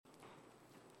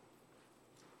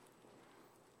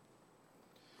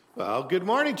Well, good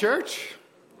morning, church.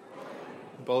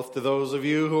 Both to those of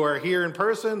you who are here in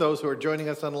person, those who are joining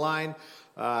us online.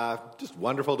 Just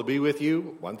wonderful to be with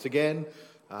you once again.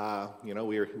 We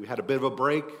had a bit of a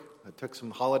break. I took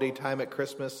some holiday time at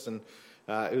Christmas, and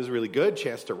it was really good.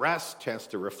 Chance to rest, chance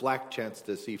to reflect, chance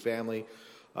to see family.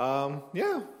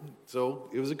 So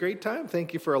it was a great time.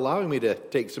 Thank you for allowing me to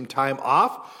take some time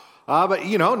off. But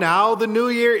now the new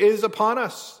year is upon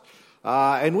us.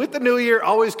 And with the new year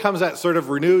always comes that sort of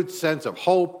renewed sense of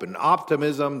hope and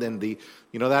optimism, and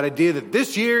that idea that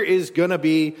this year it's going to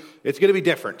be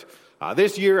different.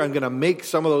 This year I'm going to make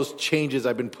some of those changes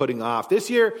I've been putting off.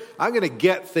 This year I'm going to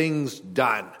get things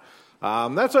done.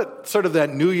 That's what sort of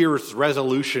that New Year's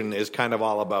resolution is kind of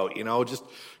all about, just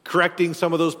correcting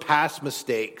some of those past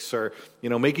mistakes, or,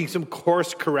 making some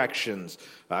course corrections,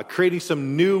 creating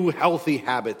some new healthy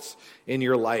habits in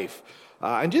your life.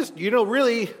 And just,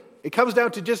 really, it comes down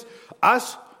to just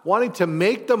us wanting to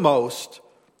make the most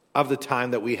of the time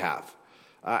that we have.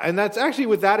 And that's actually,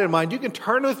 with that in mind, you can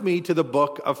turn with me to the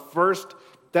book of 1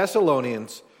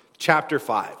 Thessalonians chapter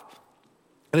 5.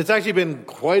 And it's actually been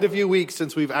quite a few weeks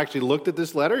since we've actually looked at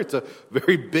this letter. It's a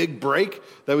very big break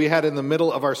that we had in the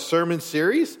middle of our sermon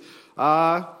series.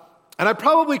 And I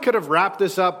probably could have wrapped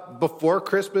this up before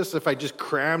Christmas if I just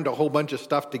crammed a whole bunch of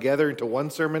stuff together into one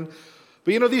sermon.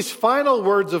 But these final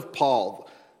words of Paul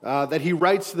that he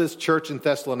writes to this church in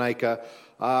Thessalonica,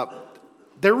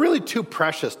 they're really too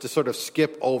precious to sort of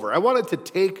skip over. I wanted to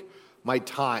take my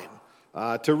time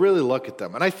to really look at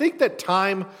them. And I think that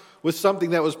time was something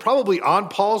that was probably on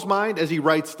Paul's mind as he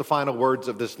writes the final words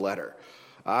of this letter.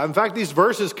 In fact, these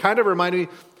verses kind of remind me,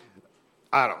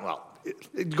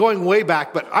 going way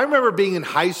back, but I remember being in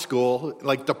high school,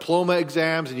 like diploma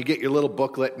exams, and you get your little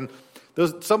booklet, and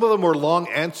some of them were long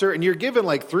answer, and you're given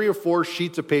like 3 or 4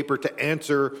 sheets of paper to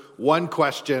answer one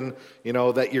question,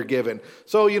 that you're given.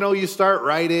 So, you start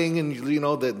writing, and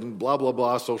the blah, blah,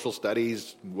 blah, social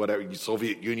studies, whatever,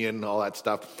 Soviet Union, all that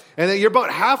stuff. And then you're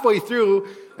about halfway through,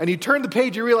 and you turn the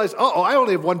page, you realize, I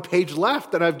only have 1 page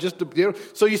left, and I've just,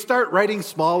 so you start writing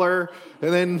smaller,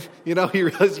 and then, you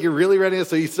realize you're really writing it,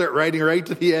 so you start writing right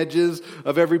to the edges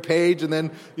of every page, and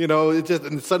then,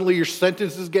 and suddenly your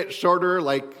sentences get shorter,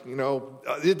 that's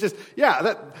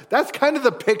kind of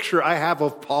the picture I have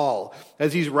of Paul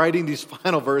as he's writing these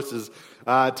final verses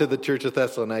to the church of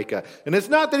Thessalonica. And it's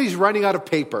not that he's running out of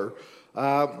paper,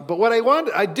 but what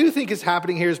I do think is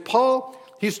happening here is Paul,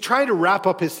 he's trying to wrap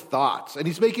up his thoughts, and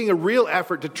he's making a real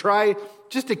effort to try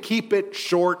just to keep it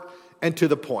short and to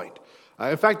the point.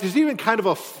 In fact, there's even kind of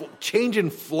a change in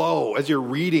flow as you're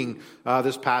reading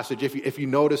this passage, if you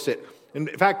notice it. In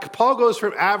fact, Paul goes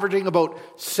from averaging about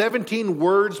 17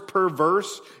 words per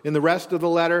verse in the rest of the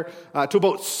letter to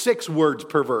about 6 words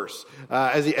per verse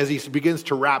as he begins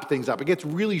to wrap things up. It gets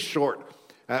really short.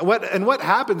 What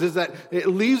happens is that it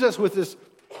leaves us with this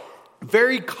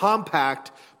very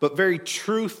compact but very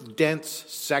truth-dense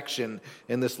section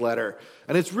in this letter.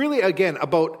 And it's really, again,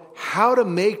 about how to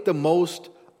make the most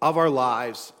of our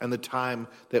lives and the time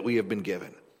that we have been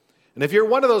given. And if you're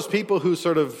one of those people who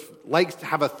sort of likes to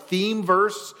have a theme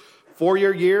verse for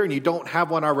your year and you don't have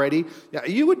one already,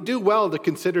 you would do well to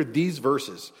consider these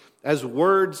verses as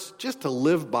words just to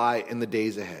live by in the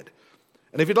days ahead.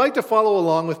 And if you'd like to follow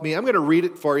along with me, I'm going to read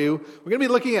it for you. We're going to be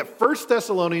looking at 1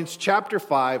 Thessalonians chapter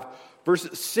 5,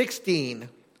 verses 16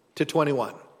 to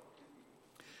 21.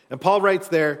 And Paul writes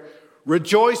there,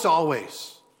 "Rejoice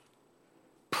always.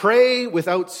 Pray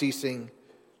without ceasing.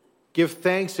 Give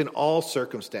thanks in all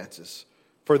circumstances,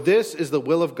 for this is the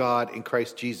will of God in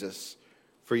Christ Jesus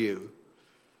for you.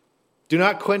 Do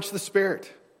not quench the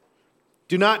spirit.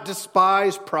 Do not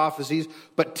despise prophecies,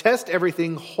 but test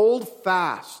everything. Hold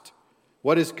fast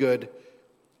what is good.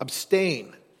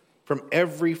 Abstain from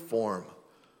every form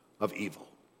of evil."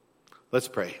 Let's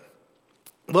pray.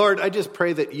 Lord, I just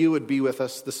pray that you would be with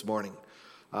us this morning.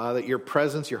 That your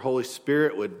presence, your Holy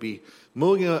Spirit would be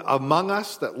moving among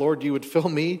us, that, Lord, you would fill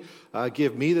me,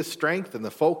 give me the strength and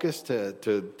the focus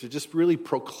to just really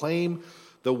proclaim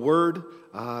the word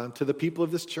to the people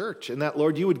of this church. And that,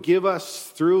 Lord, you would give us,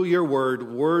 through your word,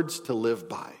 words to live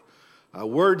by,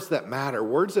 words that matter,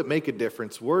 words that make a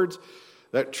difference, words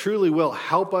that truly will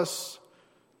help us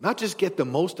not just get the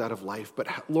most out of life, but,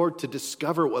 Lord, to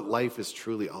discover what life is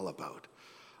truly all about.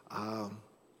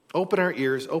 Open our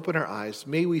ears, open our eyes.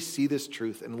 May we see this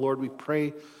truth. And Lord, we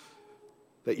pray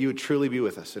that you would truly be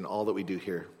with us in all that we do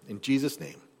here. In Jesus'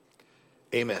 name,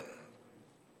 amen.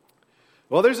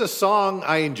 Well, there's a song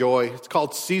I enjoy. It's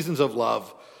called Seasons of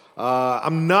Love.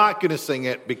 I'm not going to sing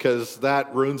it because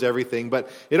that ruins everything.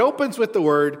 But it opens with the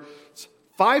word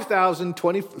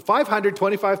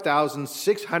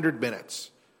 525,600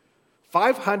 minutes.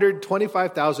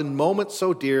 525,000 moments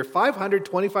so dear,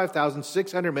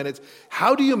 525,600 minutes.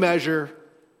 How do you measure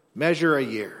a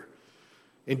year?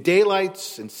 In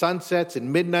daylights, in sunsets,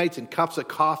 in midnights, in cups of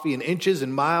coffee, in inches,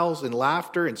 in miles, in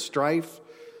laughter, in strife.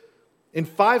 In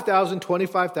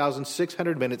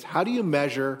 25,600 minutes, how do you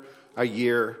measure a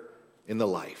year in the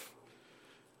life?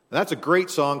 And that's a great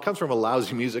song. It comes from a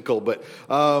lousy musical, but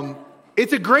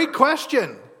it's a great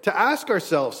question to ask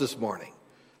ourselves this morning,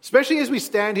 especially as we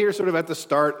stand here sort of at the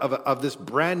start of this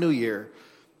brand new year.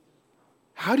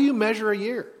 How do you measure a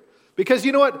year? Because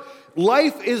you know what?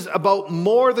 Life is about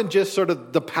more than just sort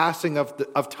of the passing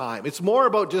of time. It's more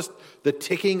about just the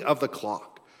ticking of the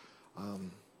clock.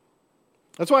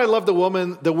 That's why I love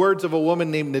the words of a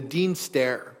woman named Nadine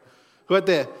Stair, who at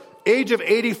the age of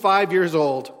 85 years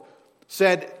old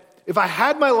said, if I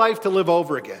had my life to live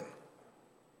over again,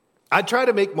 I'd try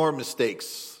to make more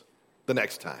mistakes the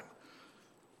next time.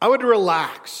 I would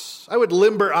relax. I would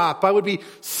limber up. I would be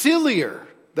sillier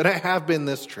than I have been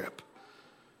this trip.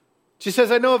 She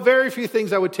says, I know of very few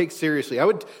things I would take seriously. I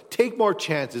would take more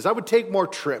chances. I would take more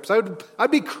trips.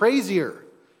 I'd be crazier.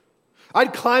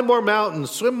 I'd climb more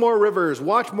mountains, swim more rivers,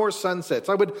 watch more sunsets.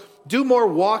 I would do more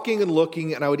walking and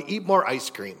looking, and I would eat more ice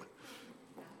cream.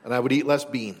 And I would eat less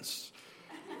beans.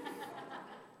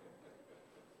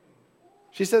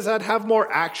 She says, I'd have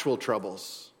more actual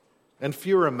troubles and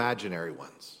fewer imaginary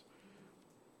ones.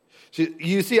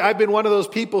 You see, I've been one of those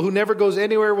people who never goes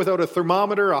anywhere without a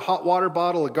thermometer, a hot water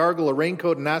bottle, a gargle, a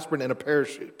raincoat, an aspirin, and a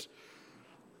parachute.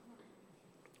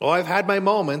 Oh, I've had my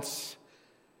moments,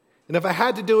 and if I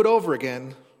had to do it over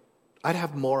again, I'd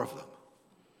have more of them.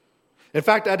 In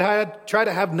fact, I'd try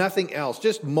to have nothing else,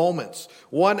 just moments,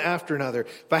 one after another.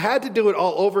 If I had to do it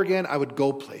all over again, I would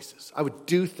go places. I would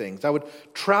do things. I would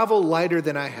travel lighter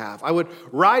than I have. I would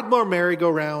ride more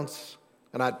merry-go-rounds,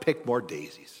 and I'd pick more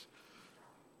daisies.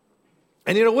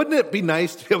 And wouldn't it be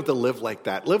nice to be able to live like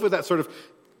that? Live with that sort of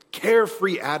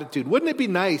carefree attitude. Wouldn't it be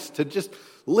nice to just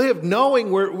live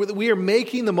knowing we are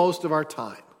making the most of our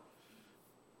time?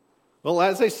 Well,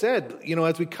 as I said,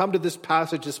 as we come to this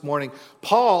passage this morning,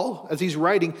 Paul, as he's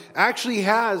writing, actually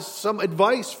has some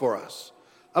advice for us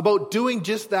about doing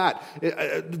just that.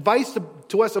 Advice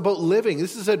to us about living.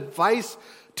 This is advice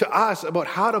to us about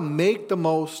how to make the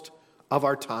most of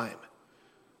our time.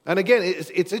 And again,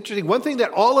 it's interesting. One thing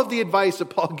that all of the advice that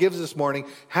Paul gives this morning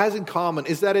has in common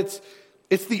is that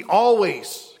it's the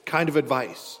always kind of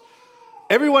advice.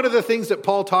 Every one of the things that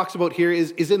Paul talks about here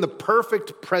is in the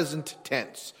perfect present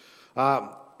tense.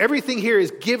 Everything here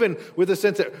is given with a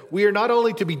sense that we are not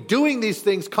only to be doing these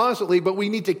things constantly, but we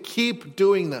need to keep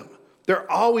doing them. They're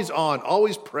always on,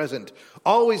 always present,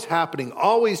 always happening,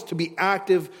 always to be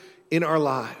active in our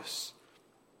lives.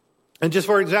 And just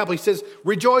for example, he says,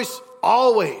 rejoice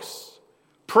always,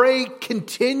 pray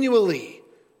continually,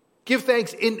 give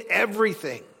thanks in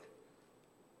everything.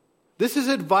 This is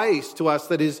advice to us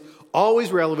that is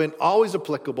always relevant, always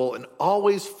applicable, and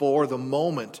always for the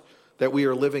moment that we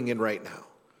are living in right now.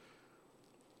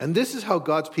 And this is how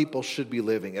God's people should be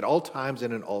living at all times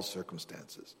and in all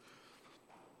circumstances.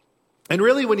 And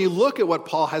really, when you look at what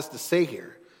Paul has to say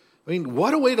here,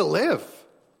 what a way to live.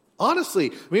 Honestly,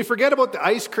 forget about the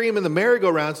ice cream and the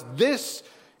merry-go-rounds. This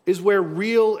is where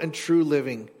real and true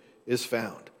living is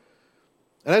found.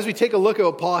 And as we take a look at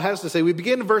what Paul has to say, we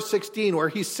begin in verse 16 where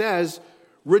he says,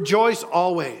 rejoice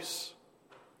always.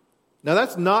 Now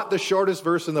that's not the shortest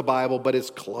verse in the Bible, but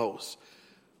it's close.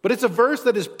 But it's a verse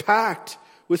that is packed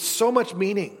with so much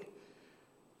meaning.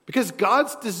 Because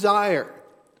God's desire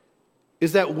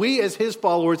is that we as his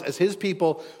followers, as his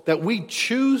people, that we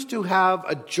choose to have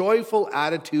a joyful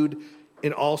attitude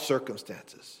in all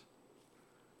circumstances.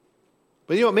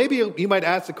 But maybe you might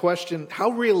ask the question, how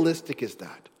realistic is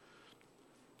that?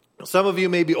 Some of you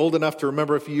may be old enough to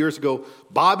remember a few years ago,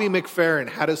 Bobby McFerrin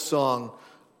had a song.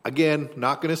 Again,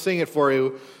 not going to sing it for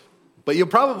you, but you'll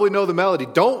probably know the melody.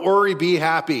 Don't worry, be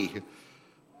happy.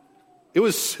 It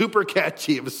was super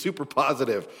catchy. It was super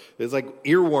positive. It was like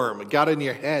earworm. It got in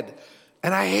your head.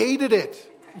 And I hated it.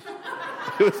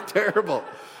 It was terrible.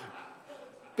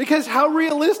 Because how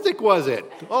realistic was it?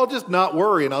 I'll just not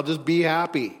worry and I'll just be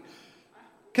happy.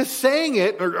 Because saying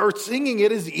it or singing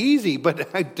it is easy,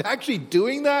 but actually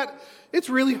doing that, it's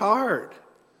really hard.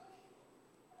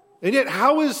 And yet,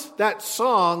 how is that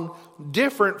song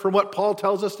different from what Paul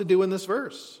tells us to do in this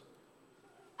verse?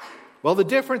 Well, the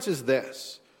difference is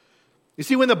this. You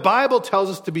see, when the Bible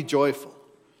tells us to be joyful,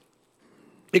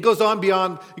 it goes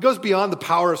beyond the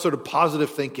power of sort of positive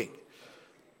thinking.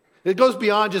 It goes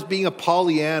beyond just being a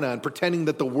Pollyanna and pretending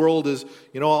that the world is,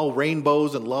 all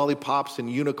rainbows and lollipops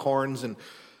and unicorns and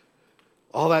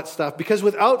all that stuff. Because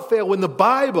without fail, when the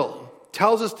Bible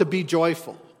tells us to be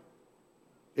joyful.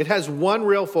 It has one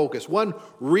real focus, one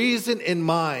reason in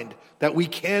mind that we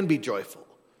can be joyful.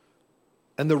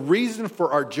 And the reason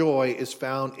for our joy is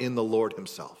found in the Lord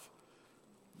himself.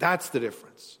 That's the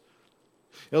difference.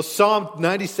 Psalm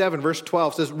 97 verse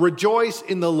 12 says, "Rejoice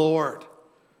in the Lord.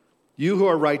 You who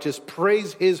are righteous,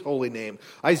 praise his holy name."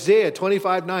 Isaiah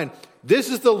 25:9, "This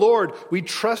is the Lord. We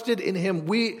trusted in him.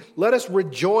 Let us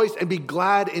rejoice and be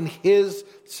glad in his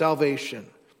salvation."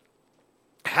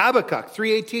 Habakkuk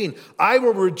 3:18, "I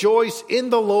will rejoice in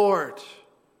the Lord.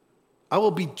 I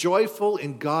will be joyful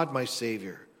in God my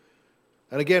Savior."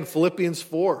 And again, Philippians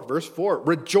 4, verse 4,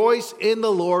 "Rejoice in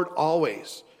the Lord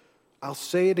always." I'll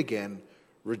say it again,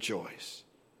 rejoice.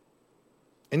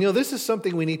 And this is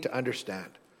something we need to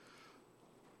understand.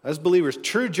 As believers,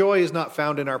 true joy is not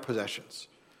found in our possessions.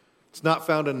 It's not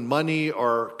found in money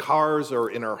or cars or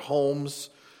in our homes.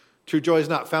 True joy is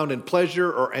not found in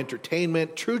pleasure or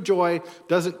entertainment. True joy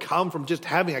doesn't come from just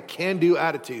having a can-do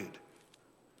attitude.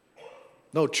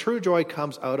 No, true joy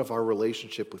comes out of our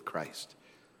relationship with Christ.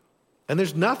 And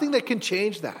there's nothing that can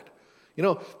change that.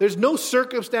 There's no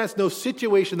circumstance, no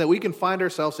situation that we can find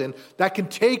ourselves in that can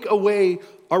take away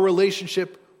our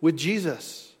relationship with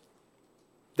Jesus.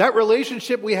 That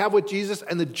relationship we have with Jesus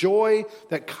and the joy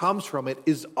that comes from it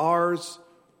is ours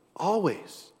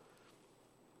always.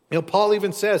 Paul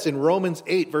even says in Romans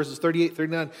 8, verses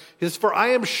 38-39, he says, "For I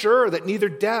am sure that neither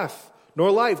death, nor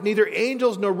life, neither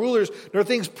angels, nor rulers, nor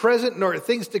things present, nor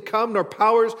things to come, nor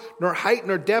powers, nor height,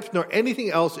 nor depth, nor anything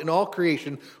else in all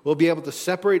creation will be able to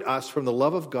separate us from the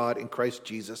love of God in Christ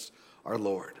Jesus our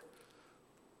Lord."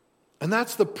 And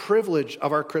that's the privilege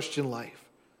of our Christian life.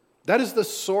 That is the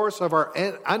source of our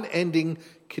unending,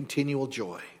 continual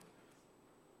joy.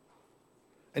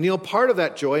 And part of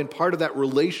that joy and part of that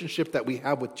relationship that we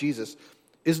have with Jesus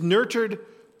is nurtured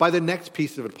by the next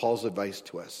piece of Paul's advice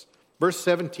to us. Verse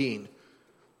 17,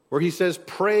 where he says,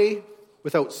 "Pray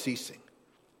without ceasing."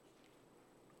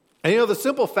 And the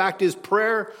simple fact is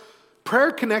prayer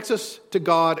connects us to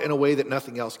God in a way that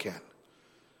nothing else can.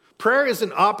 Prayer is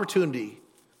an opportunity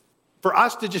for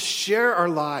us to just share our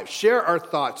lives, share our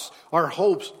thoughts, our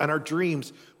hopes, and our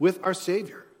dreams with our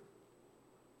Savior.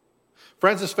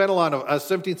 Francis Fenelon, a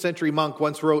 17th century monk,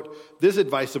 once wrote this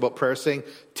advice about prayer, saying,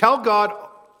 "Tell God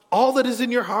all that is in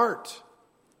your heart,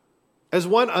 as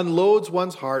one unloads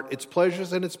one's heart, its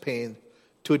pleasures and its pain,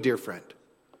 to a dear friend.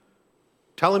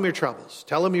 Tell him your troubles.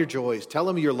 Tell him your joys. Tell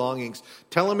him your longings.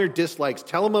 Tell him your dislikes.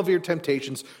 Tell him of your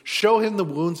temptations. Show him the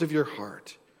wounds of your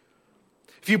heart.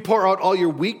 If you pour out all your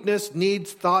weakness,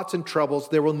 needs, thoughts, and troubles,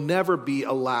 there will never be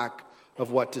a lack of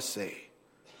what to say."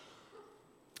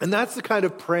 And that's the kind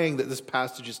of praying that this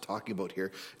passage is talking about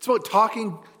here. It's about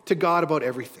talking to God about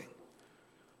everything.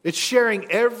 It's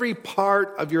sharing every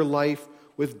part of your life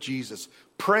with Jesus,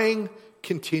 praying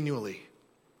continually.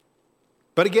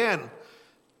 But again,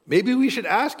 maybe we should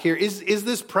ask here, is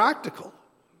this practical?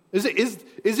 Is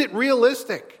it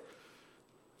realistic?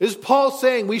 Is Paul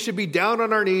saying we should be down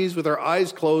on our knees with our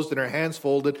eyes closed and our hands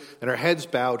folded and our heads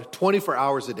bowed 24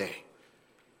 hours a day?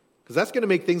 Because that's going to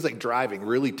make things like driving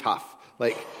really tough.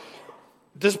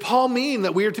 Does Paul mean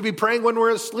that we are to be praying when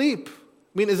we're asleep?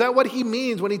 Is that what he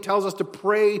means when he tells us to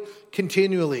pray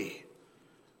continually?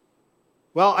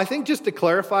 Well, I think just to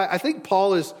clarify, I think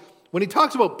Paul is, when he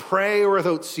talks about pray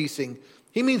without ceasing,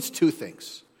 he means two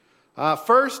things.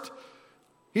 First,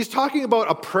 he's talking about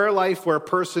a prayer life where a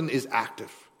person is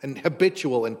active and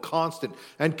habitual and constant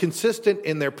and consistent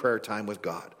in their prayer time with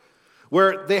God,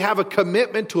 where they have a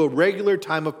commitment to a regular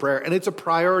time of prayer and it's a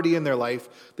priority in their life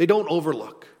they don't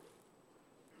overlook.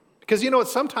 Because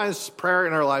sometimes prayer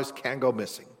in our lives can go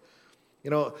missing.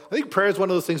 I think prayer is one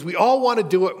of those things, we all want to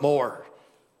do it more.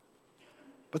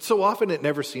 But so often it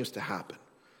never seems to happen.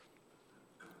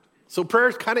 So prayer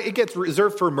it gets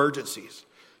reserved for emergencies.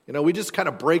 We just kind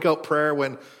of break out prayer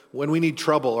when we need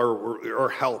trouble or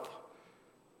help.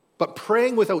 But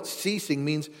praying without ceasing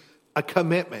means a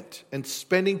commitment and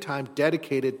spending time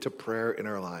dedicated to prayer in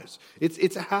our lives.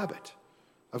 It's a habit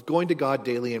of going to God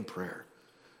daily in prayer.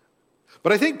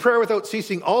 But I think prayer without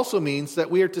ceasing also means that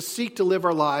we are to seek to live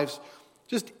our lives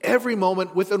just every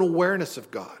moment with an awareness of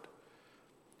God.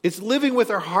 It's living with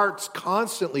our hearts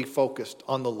constantly focused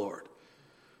on the Lord.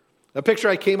 A picture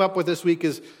I came up with this week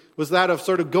was that of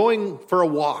sort of going for a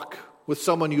walk with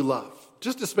someone you love,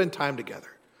 just to spend time together.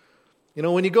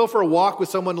 When you go for a walk with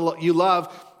someone you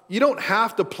love, you don't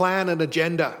have to plan an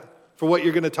agenda for what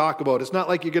you're going to talk about. It's not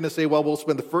like you're going to say, well, we'll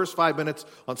spend the first 5 minutes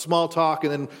on small talk,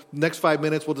 and then the next 5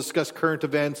 minutes we'll discuss current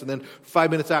events, and then 5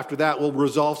 minutes after that we'll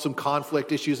resolve some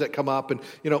conflict issues that come up, and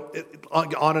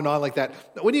on and on like that.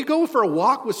 When you go for a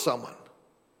walk with someone,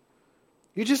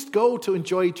 You just go to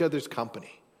enjoy each other's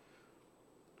company.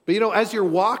 But as you're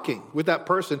walking with that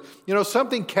person,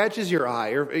 something catches your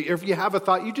eye, or if you have a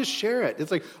thought, you just share it.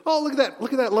 It's like, oh,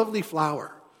 look at that lovely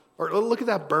flower, or look at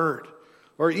that bird,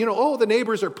 or oh, the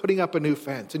neighbors are putting up a new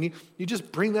fence, and you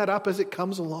just bring that up as it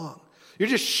comes along. You're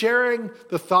just sharing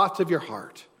the thoughts of your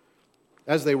heart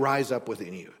as they rise up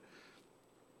within you.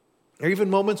 Or even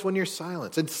moments when you're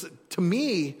silent. And to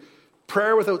me,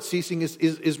 prayer without ceasing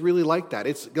is really like that.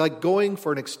 It's like going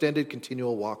for an extended,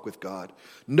 continual walk with God,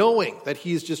 knowing that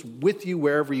He is just with you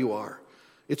wherever you are.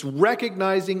 It's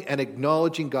recognizing and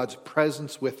acknowledging God's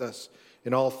presence with us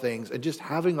in all things, and just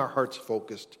having our hearts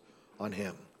focused on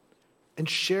Him and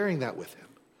sharing that with Him.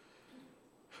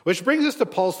 Which brings us to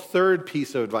Paul's third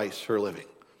piece of advice for living,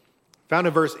 found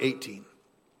in verse 18,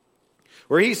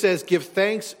 where he says, "Give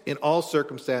thanks in all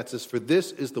circumstances, for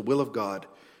this is the will of God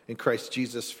in Christ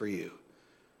Jesus for you."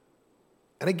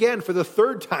 And again, for the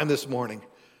third time this morning,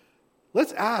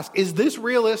 let's ask, is this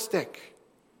realistic?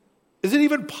 Is it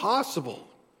even possible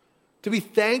to be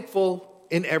thankful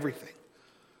in everything?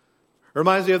 It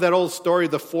reminds me of that old story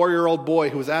of the 4-year-old boy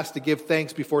who was asked to give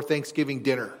thanks before Thanksgiving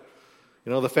dinner.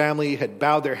 The family had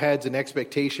bowed their heads in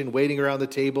expectation, waiting around the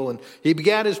table, and he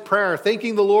began his prayer,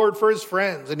 thanking the Lord for his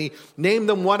friends, and he named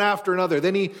them one after another.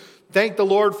 Then he thanked the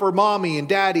Lord for mommy and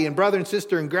daddy and brother and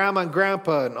sister and grandma and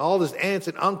grandpa and all his aunts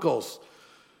and uncles.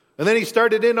 And then he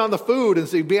started in on the food, and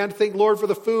so he began to thank the Lord for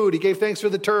the food. He gave thanks for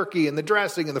the turkey and the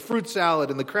dressing and the fruit salad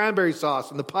and the cranberry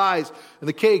sauce and the pies and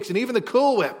the cakes and even the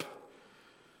Cool Whip.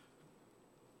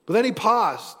 But then he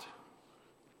paused,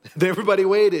 and everybody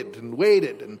waited,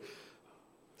 and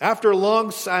after a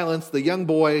long silence, the young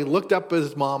boy looked up at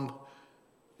his mom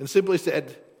and simply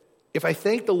said, "If I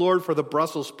thank the Lord for the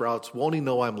Brussels sprouts, won't He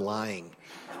know I'm lying?"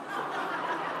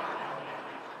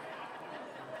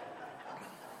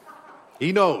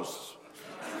 He knows.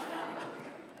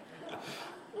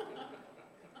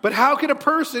 But how can a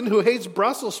person who hates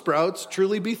Brussels sprouts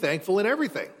truly be thankful in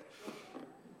everything?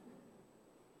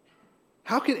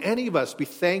 How can any of us be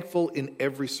thankful in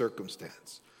every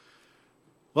circumstance?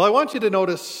 Well, I want you to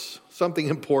notice something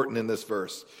important in this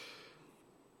verse.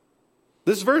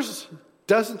 This verse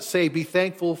doesn't say be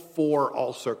thankful for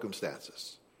all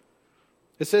circumstances.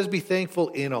 It says be thankful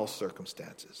in all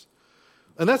circumstances.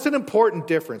 And that's an important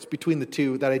difference between the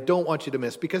two that I don't want you to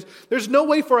miss, because there's no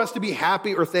way for us to be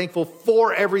happy or thankful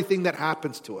for everything that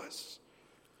happens to us.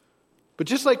 But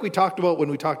just like we talked about when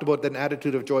we talked about an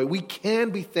attitude of joy, we can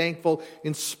be thankful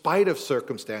in spite of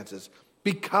circumstances,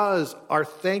 because our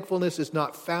thankfulness is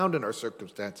not found in our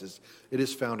circumstances. It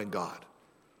is found in God.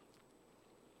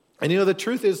 And the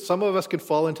truth is, some of us can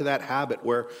fall into that habit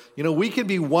where, we can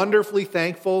be wonderfully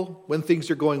thankful when things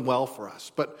are going well for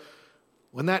us. But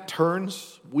when that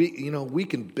turns, we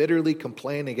can bitterly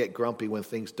complain and get grumpy when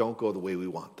things don't go the way we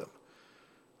want them.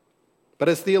 But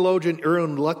as theologian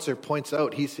Erwin Lutzer points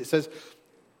out, he says,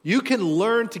 you can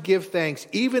learn to give thanks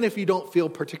even if you don't feel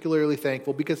particularly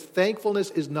thankful, because thankfulness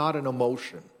is not an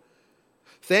emotion.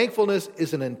 Thankfulness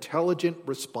is an intelligent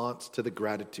response to the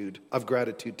gratitude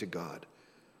to God.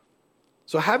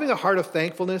 So having a heart of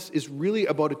thankfulness is really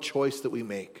about a choice that we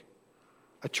make,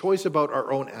 a choice about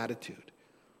our own attitude.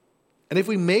 And if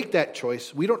we make that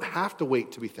choice, we don't have to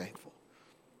wait to be thankful.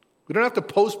 We don't have to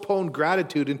postpone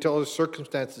gratitude until our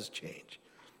circumstances change.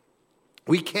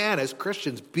 We can, as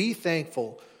Christians, be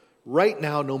thankful right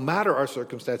now, no matter our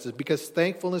circumstances, because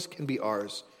thankfulness can be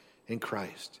ours in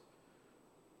Christ.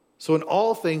 So in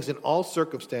all things, in all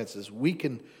circumstances, we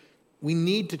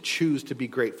need to choose to be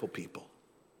grateful people.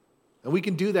 And we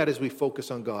can do that as we focus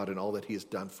on God and all that He has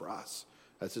done for us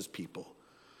as His people.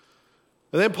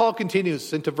 And then Paul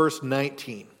continues into verse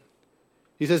 19.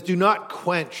 He says, "Do not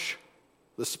quench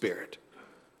the Spirit."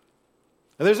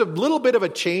 And there's a little bit of a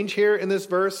change here in this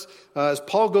verse as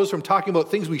Paul goes from talking about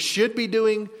things we should be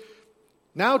doing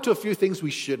now to a few things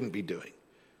we shouldn't be doing.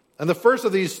 And the first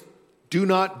of these do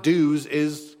not do's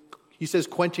is, he says,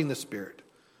 quenching the Spirit.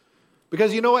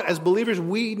 Because you know what? As believers,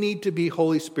 we need to be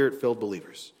Holy Spirit-filled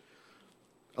believers.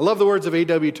 I love the words of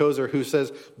A.W. Tozer, who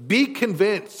says, "Be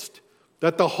convinced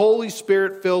that the Holy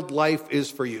Spirit-filled life is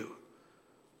for you."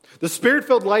 The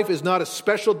Spirit-filled life is not a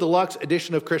special deluxe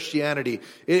edition of Christianity.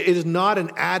 It is not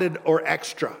an added or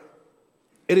extra.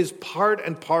 It is part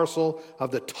and parcel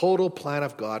of the total plan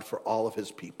of God for all of His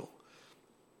people.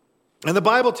 And the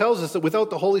Bible tells us that without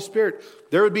the Holy Spirit,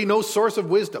 there would be no source of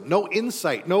wisdom, no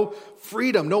insight, no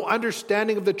freedom, no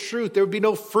understanding of the truth. There would be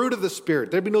no fruit of the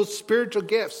Spirit. There would be no spiritual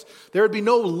gifts. There would be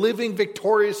no living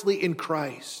victoriously in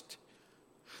Christ.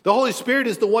 The Holy Spirit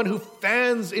is the one who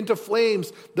fans into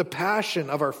flames the passion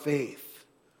of our faith.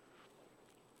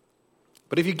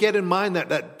 But if you get in mind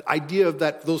that idea of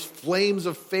those flames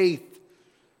of faith,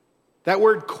 that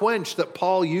word quench that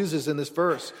Paul uses in this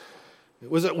verse, it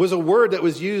was a word that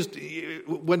was used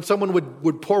when someone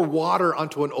would pour water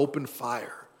onto an open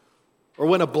fire. Or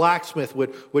when a blacksmith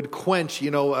would quench,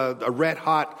 a red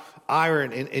hot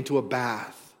iron into a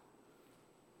bath.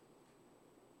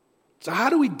 So how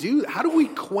do we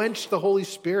quench the Holy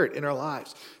Spirit in our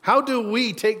lives? How do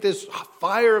we take this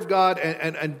fire of God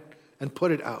and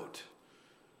put it out?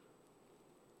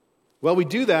 Well, we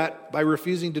do that by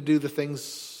refusing to do the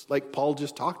things like Paul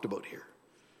just talked about here.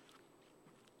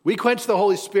 We quench the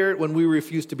Holy Spirit when we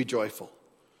refuse to be joyful.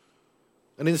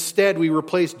 And instead, we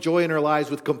replace joy in our lives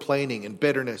with complaining and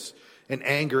bitterness and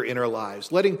anger in our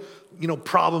lives, letting,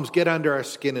 problems get under our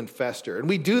skin and fester. And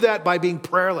we do that by being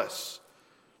prayerless.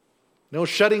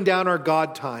 Shutting down our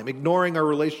God time, ignoring our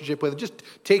relationship with Him, just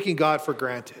taking God for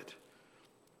granted.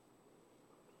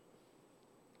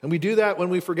 And we do that when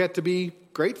we forget to be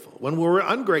grateful, when we're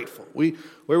ungrateful,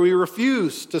 where we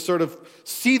refuse to sort of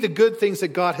see the good things that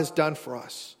God has done for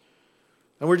us.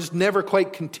 And we're just never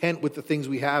quite content with the things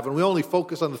we have, and we only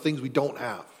focus on the things we don't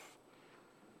have.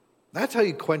 That's how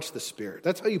you quench the Spirit.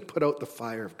 That's how you put out the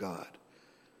fire of God.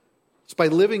 It's by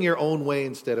living your own way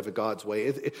instead of a God's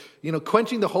way.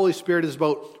 Quenching the Holy Spirit is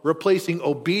about replacing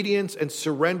obedience and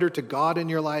surrender to God in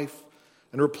your life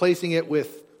and replacing it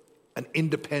with an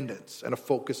independence and a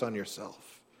focus on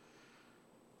yourself.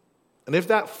 And if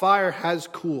that fire has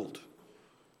cooled,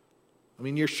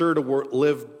 you're sure to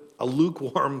live a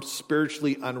lukewarm,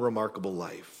 spiritually unremarkable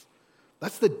life.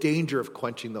 That's the danger of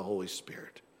quenching the Holy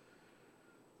Spirit.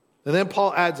 And then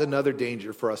Paul adds another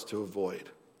danger for us to avoid.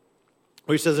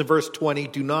 Where he says in verse 20,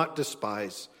 do not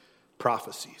despise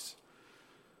prophecies.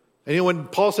 And when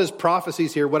Paul says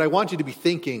prophecies here, what I want you to be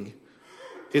thinking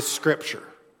is Scripture.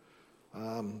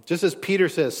 Just as Peter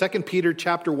says, 2 Peter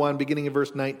chapter 1, beginning in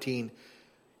verse 19,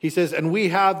 he says, and we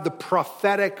have the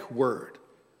prophetic word,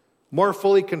 more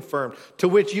fully confirmed, to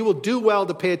which you will do well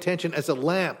to pay attention as a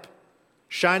lamp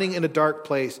shining in a dark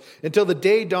place until the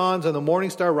day dawns and the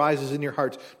morning star rises in your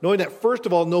hearts, knowing that first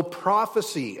of all, no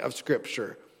prophecy of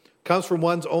Scripture comes from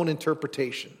one's own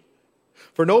interpretation.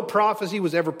 For no prophecy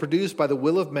was ever produced by the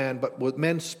will of man, but what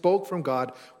men spoke from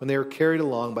God when they were carried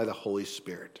along by the Holy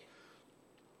Spirit.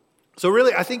 So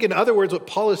really, I think in other words, what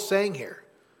Paul is saying here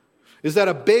is that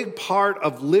a big part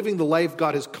of living the life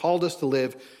God has called us to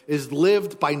live is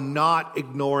lived by not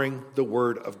ignoring the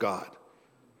Word of God.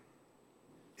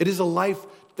 It is a life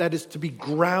that is to be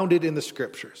grounded in the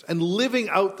Scriptures and living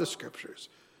out the Scriptures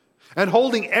and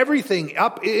holding everything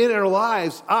up in our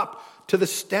lives up to the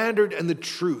standard and the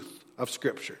truth of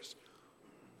Scriptures.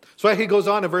 So he goes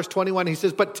on in verse 21, he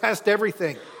says, but test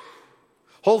everything.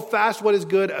 Hold fast what is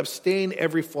good, abstain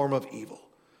every form of evil.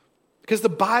 Because the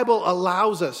Bible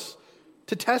allows us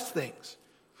to test things.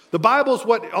 The Bible is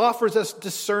what offers us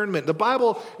discernment. The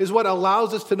Bible is what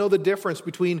allows us to know the difference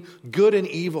between good and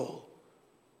evil.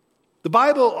 The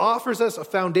Bible offers us a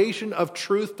foundation of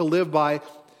truth to live by,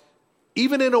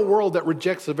 even in a world that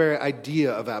rejects the very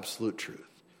idea of absolute truth.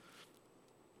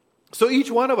 So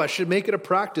each one of us should make it a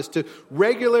practice to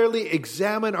regularly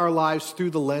examine our lives through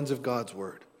the lens of God's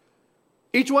Word.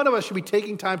 Each one of us should be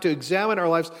taking time to examine our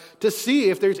lives to see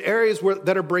if there's areas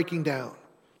that are breaking down.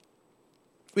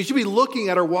 We should be looking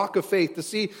at our walk of faith to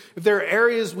see if there are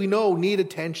areas we know need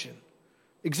attention.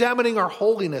 Examining our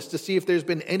holiness to see if there's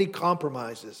been any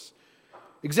compromises.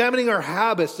 Examining our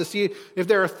habits to see if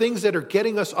there are things that are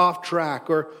getting us off track,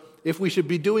 or if we should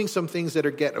be doing some things that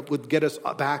would get us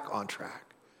back on track.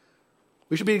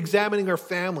 We should be examining our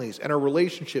families and our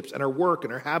relationships and our work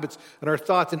and our habits and our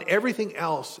thoughts and everything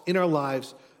else in our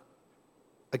lives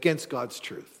against God's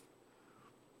truth.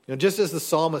 Just as the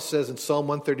psalmist says in Psalm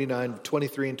 139,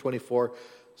 23 and 24,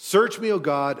 search me, O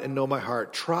God, and know my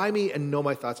heart. Try me and know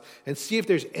my thoughts, and see if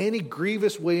there's any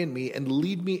grievous way in me, and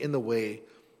lead me in the way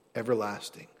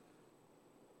everlasting.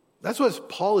 That's what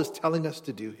Paul is telling us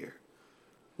to do here.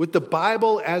 With the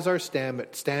Bible as our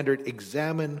standard,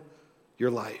 examine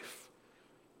your life.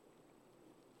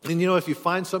 And if you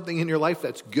find something in your life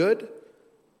that's good,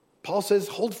 Paul says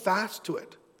hold fast to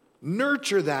it.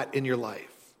 Nurture that in your life.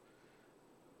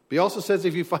 But he also says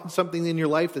if you find something in your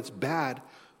life that's bad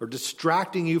or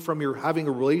distracting you from your having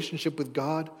a relationship with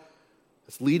God,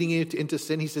 that's leading you into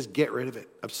sin, he says get rid of it.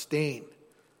 Abstain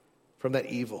from that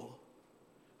evil.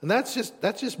 And that's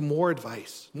just more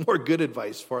advice, more good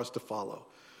advice for us to follow.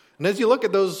 And as you look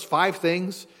at those 5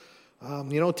 things,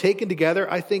 taken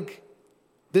together, I think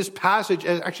this passage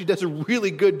actually does a really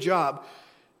good job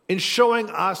in showing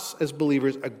us as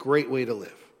believers a great way to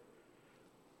live.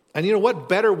 And what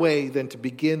better way than to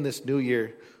begin this new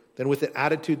year than with an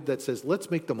attitude that says,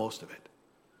 let's make the most of it.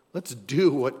 Let's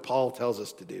do what Paul tells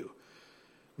us to do.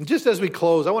 And just as we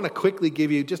close, I want to quickly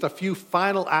give you just a few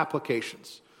final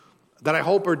applications that I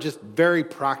hope are just very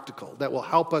practical, that will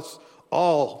help us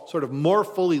all sort of more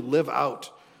fully live out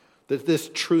this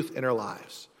truth in our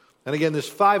lives. And again, there's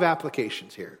 5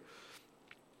 applications here.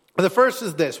 And the first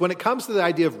is this: when it comes to the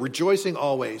idea of rejoicing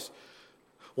always,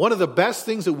 one of the best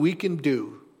things that we can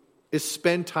do is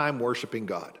spend time worshiping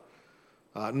God.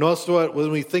 Notice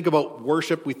when we think about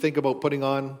worship, we think about putting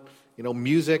on,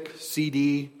 music,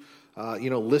 CD,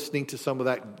 listening to some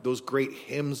of those great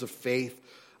hymns of faith.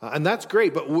 And that's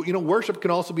great, but worship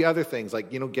can also be other things,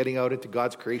 like getting out into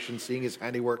God's creation, seeing his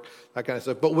handiwork, that kind of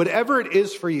stuff. But whatever it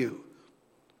is for you,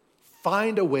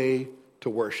 find a way to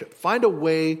worship. Find a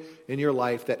way in your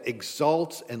life that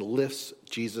exalts and lifts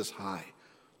Jesus high,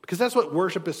 because that's what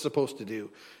worship is supposed to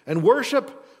do. And worship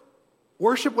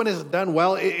when it's done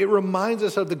well, it reminds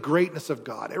us of the greatness of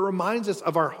God. It reminds us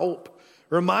of our hope.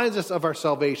 It reminds us of our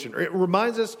salvation. It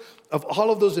reminds us of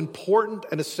all of those important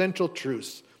and essential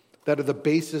truths that are the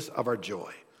basis of our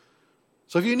joy.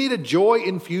 So if you need a joy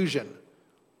infusion,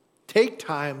 take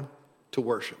time to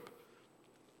worship.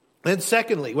 And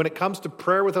secondly, when it comes to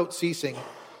prayer without ceasing,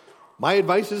 my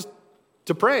advice is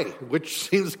to pray, which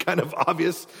seems kind of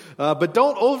obvious, but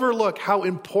don't overlook how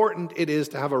important it is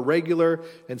to have a regular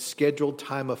and scheduled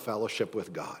time of fellowship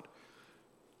with God.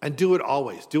 And do it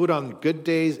always. Do it on good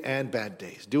days and bad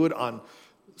days. Do it on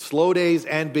slow days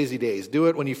and busy days. Do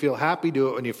it when you feel happy. Do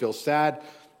it when you feel sad.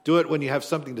 Do it when you have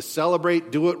something to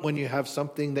celebrate. Do it when you have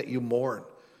something that you mourn.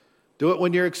 Do it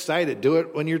when you're excited. Do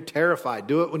it when you're terrified.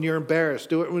 Do it when you're embarrassed.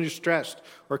 Do it when you're stressed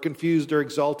or confused or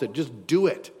exalted. Just do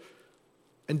it.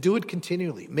 And do it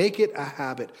continually. Make it a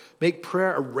habit. Make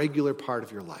prayer a regular part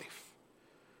of your life.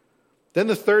 Then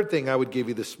the third thing I would give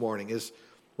you this morning is,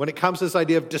 when it comes to this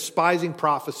idea of despising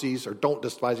prophecies or don't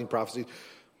despising prophecies,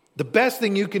 the best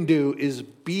thing you can do is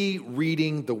be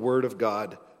reading the Word of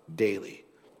God daily.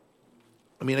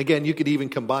 I mean, again, you could even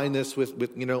combine this with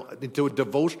into a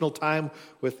devotional time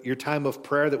with your time of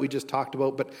prayer that we just talked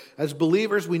about. But as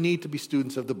believers, we need to be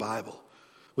students of the Bible.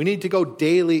 We need to go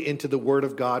daily into the Word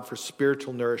of God for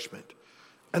spiritual nourishment.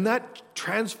 And that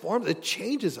transforms, it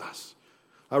changes us.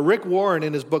 Rick Warren,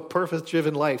 in his book,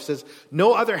 Purpose-Driven Life, says,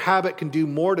 no other habit can do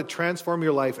more to transform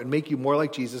your life and make you more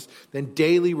like Jesus than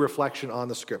daily reflection on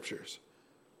the Scriptures.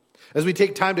 As we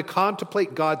take time to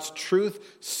contemplate God's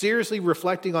truth, seriously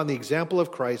reflecting on the example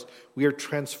of Christ, we are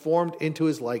transformed into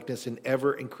his likeness in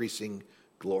ever-increasing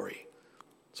glory.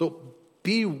 So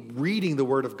be reading the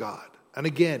Word of God. And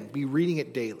again, be reading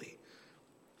it daily.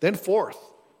 Then fourth,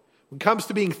 when it comes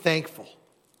to being thankful,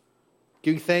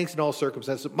 giving thanks in all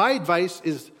circumstances, my advice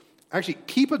is actually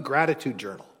keep a gratitude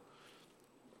journal.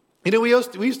 We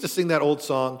used to sing that old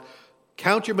song,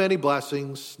 count your many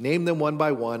blessings, name them one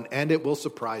by one, and it will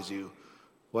surprise you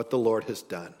what the Lord has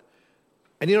done.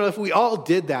 And if we all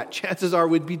did that, chances are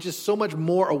we'd be just so much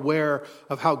more aware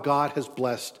of how God has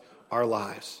blessed our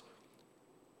lives.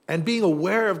 And being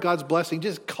aware of God's blessing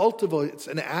just cultivates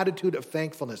an attitude of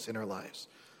thankfulness in our lives.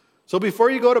 So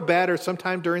before you go to bed or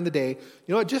sometime during the day,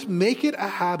 just make it a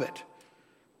habit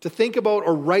to think about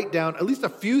or write down at least a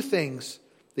few things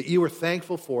that you were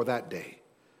thankful for that day.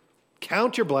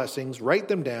 Count your blessings, write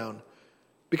them down,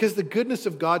 because the goodness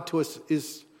of God to us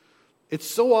it's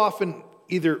so often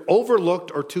either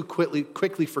overlooked or too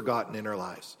quickly forgotten in our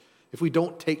lives if we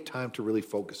don't take time to really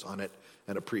focus on it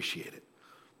and appreciate it.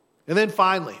 And then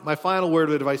finally, my final word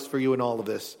of advice for you in all of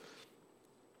this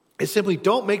is simply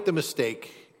don't make the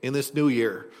mistake in this new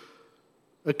year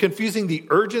of confusing the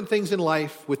urgent things in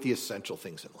life with the essential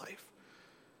things in life.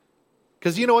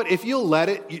 Because you know what? If you'll let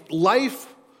it,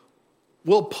 life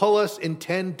will pull us in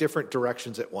 10 different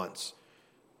directions at once.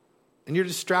 And you're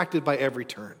distracted by every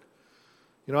turn.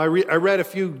 I read a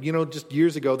few, just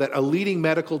years ago that a leading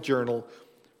medical journal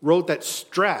wrote that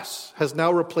stress has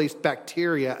now replaced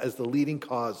bacteria as the leading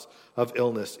cause of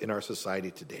illness in our society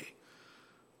today.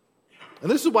 And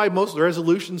this is why most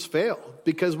resolutions fail,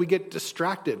 because we get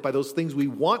distracted by those things we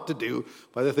want to do,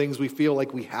 by the things we feel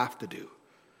like we have to do.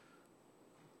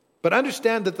 But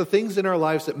understand that the things in our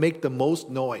lives that make the most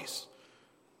noise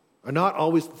are not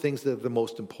always the things that are the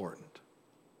most important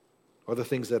or the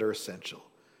things that are essential.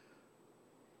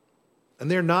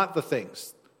 And they're not the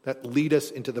things that lead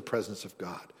us into the presence of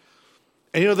God.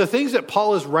 And the things that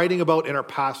Paul is writing about in our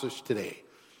passage today,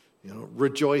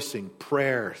 rejoicing,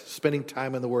 prayer, spending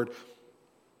time in the Word,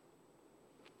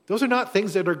 those are not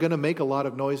things that are going to make a lot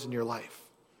of noise in your life.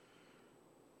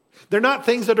 They're not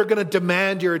things that are going to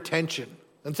demand your attention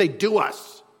and say, do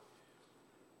us.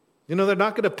 They're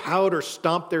not going to pout or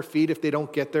stomp their feet if they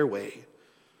don't get their way.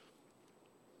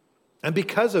 And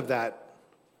because of that,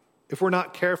 if we're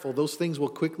not careful, those things will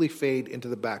quickly fade into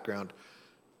the background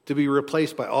to be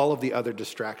replaced by all of the other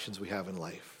distractions we have in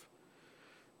life.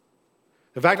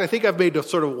 In fact, I think I've made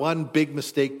sort of one big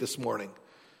mistake this morning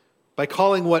by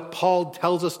calling what Paul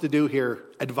tells us to do here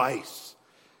advice.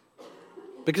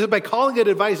 Because by calling it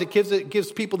advice, it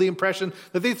gives people the impression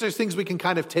that these are things we can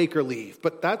kind of take or leave.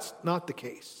 But that's not the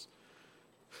case.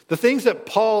 The things that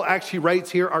Paul actually writes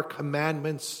here are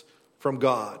commandments from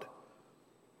God.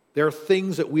 There are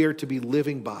things that we are to be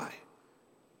living by.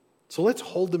 So let's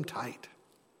hold them tight.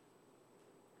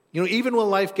 Even when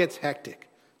life gets hectic,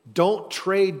 don't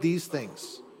trade these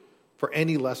things for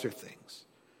any lesser things.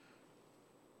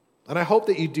 And I hope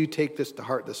that you do take this to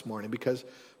heart this morning, because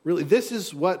really this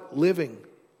is what living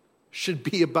should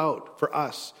be about for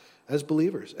us as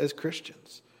believers, as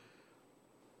Christians.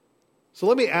 So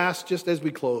let me ask, just as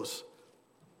we close,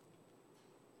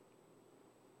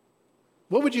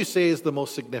 what would you say is the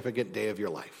most significant day of your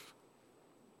life?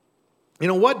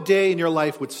 What day in your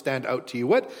life would stand out to you?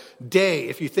 What day,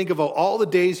 if you think of all the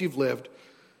days you've lived,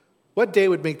 what day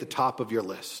would make the top of your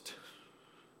list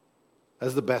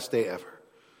as the best day ever?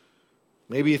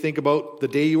 Maybe you think about the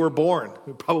day you were born.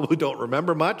 You probably don't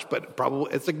remember much, but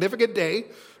probably a significant day,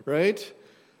 right?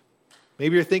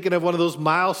 Maybe you're thinking of one of those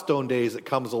milestone days that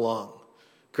comes along.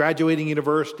 Graduating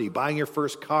university, buying your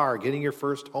first car, getting your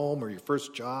first home or your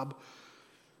first job.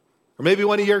 Or maybe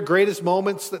one of your greatest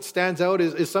moments that stands out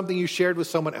is something you shared with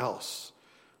someone else.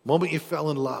 The moment you fell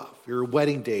in love, your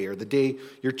wedding day, or the day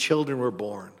your children were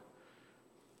born.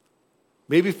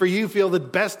 Maybe for you, feel the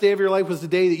best day of your life was the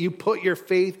day that you put your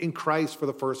faith in Christ for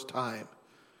the first time.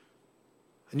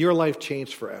 And your life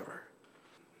changed forever.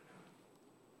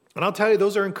 And I'll tell you,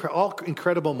 those are all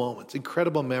incredible moments,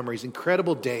 incredible memories,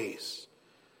 incredible days.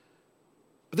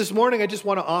 But this morning, I just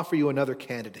want to offer you another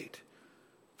candidate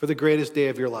for the greatest day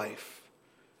of your life.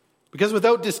 Because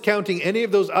without discounting any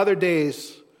of those other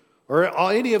days or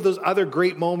any of those other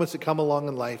great moments that come along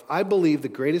in life, I believe the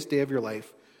greatest day of your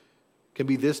life can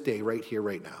be this day right here,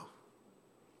 right now.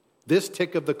 This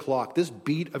tick of the clock, this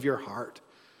beat of your heart.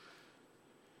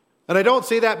 And I don't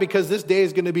say that because this day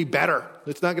is going to be better.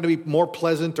 It's not going to be more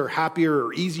pleasant or happier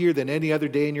or easier than any other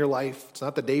day in your life. It's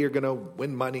not the day you're going to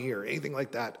win money or anything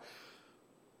like that.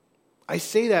 I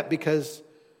say that because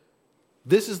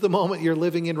this is the moment you're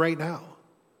living in right now.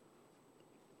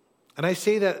 And I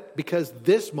say that because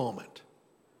this moment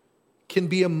can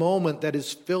be a moment that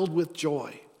is filled with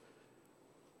joy.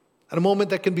 And a moment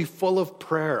that can be full of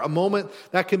prayer. A moment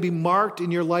that can be marked in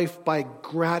your life by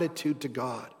gratitude to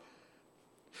God.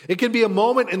 It can be a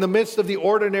moment in the midst of the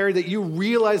ordinary that you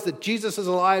realize that Jesus is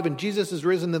alive and Jesus is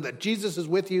risen and that Jesus is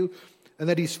with you and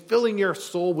that he's filling your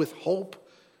soul with hope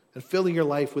and filling your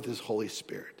life with his Holy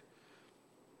Spirit.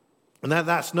 And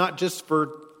that's not just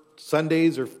for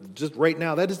Sundays or just right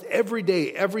now. That is every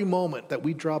day, every moment that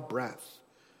we draw breath.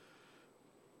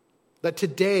 That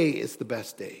today is the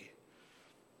best day.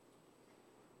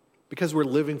 Because we're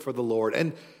living for the Lord.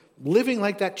 And living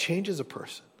like that changes a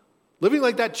person. Living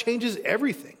like that changes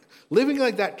everything. Living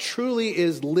like that truly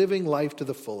is living life to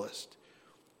the fullest.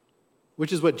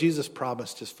 Which is what Jesus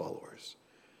promised his followers.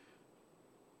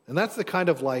 And that's the kind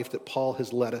of life that Paul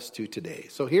has led us to today.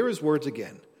 So hear his words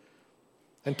again.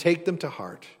 And take them to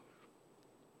heart.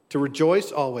 To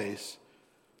rejoice always.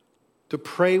 To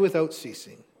pray without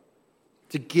ceasing.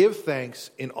 To give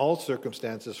thanks in all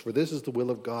circumstances, for this is the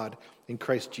will of God in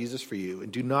Christ Jesus for you.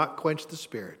 And do not quench the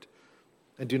Spirit,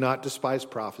 and do not despise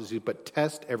prophecy, but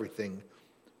test everything.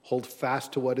 Hold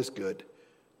fast to what is good,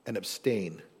 and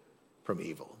abstain from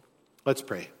evil. Let's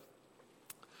pray.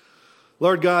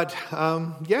 Lord God,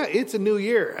 it's a new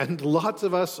year, and lots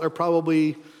of us are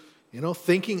probably,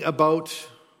 thinking about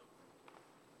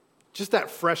just that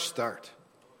fresh start.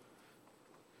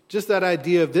 Just that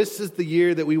idea of this is the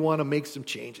year that we want to make some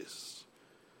changes.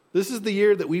 This is the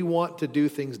year that we want to do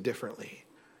things differently.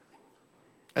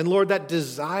 And Lord, that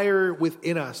desire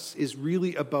within us is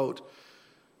really about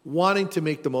wanting to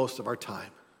make the most of our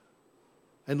time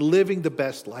and living the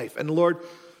best life. And Lord,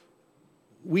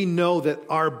 we know that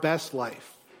our best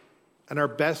life and our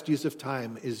best use of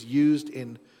time is used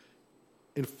in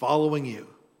following you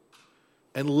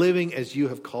and living as you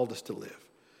have called us to live.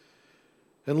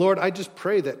 And Lord, I just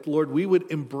pray that, Lord, we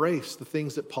would embrace the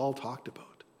things that Paul talked about.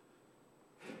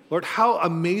 Lord, how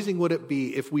amazing would it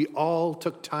be if we all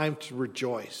took time to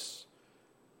rejoice,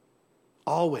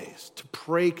 always, to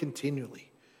pray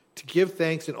continually, to give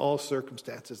thanks in all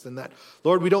circumstances, and that,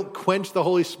 Lord, we don't quench the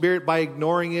Holy Spirit by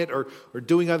ignoring it or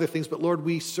doing other things, but Lord,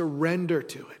 we surrender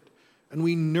to it, and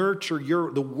we nurture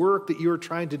the work that you are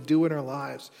trying to do in our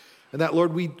lives. And that,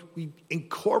 Lord, we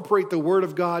incorporate the Word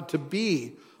of God to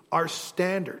be our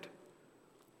standard.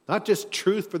 Not just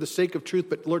truth for the sake of truth,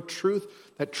 but, Lord, truth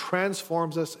that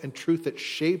transforms us and truth that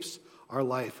shapes our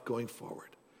life going forward.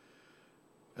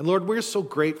 And, Lord, we're so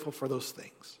grateful for those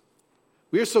things.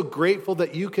 We are so grateful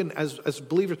that you can, as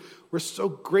believers, we're so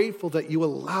grateful that you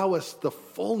allow us the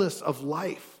fullness of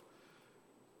life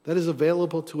that is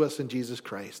available to us in Jesus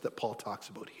Christ that Paul talks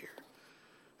about here.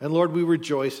 And Lord, we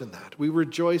rejoice in that. We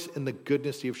rejoice in the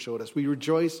goodness you've showed us. We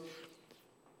rejoice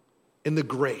in the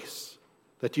grace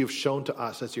that you've shown to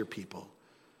us as your people.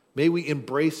 May we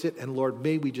embrace it, and Lord,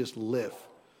 may we just live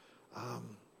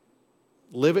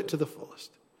it to the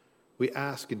fullest. We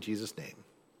ask in Jesus' name,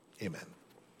 amen.